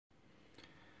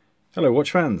Hello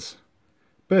watch fans,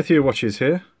 Berthier Watches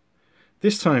here.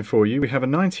 This time for you we have a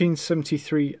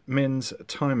 1973 men's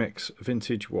Timex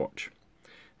vintage watch.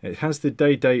 It has the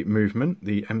day-date movement,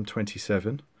 the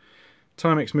M27.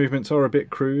 Timex movements are a bit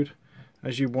crude.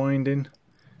 As you wind in,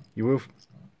 you will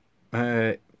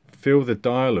feel the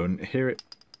dial and hear it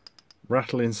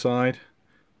rattle inside.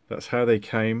 That's how they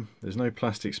came. There's no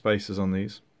plastic spacers on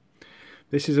these.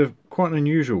 This is quite an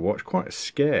unusual watch, quite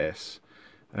scarce,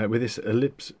 with this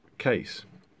ellipse case.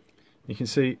 You can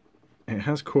see it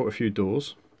has caught a few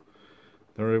doors.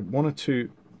 There are one or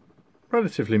two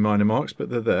relatively minor marks,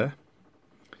 but they're there.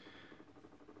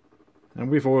 And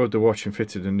we've oiled the watch and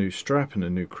fitted a new strap and a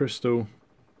new crystal.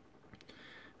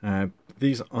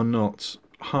 These are not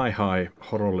high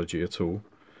horology at all,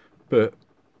 but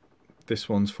this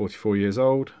one's 44 years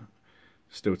old,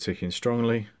 still ticking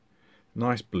strongly.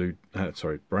 Nice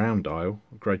brown dial,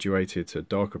 graduated to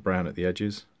darker brown at the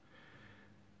edges,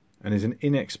 and is an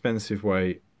inexpensive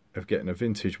way of getting a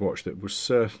vintage watch that will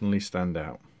certainly stand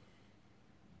out.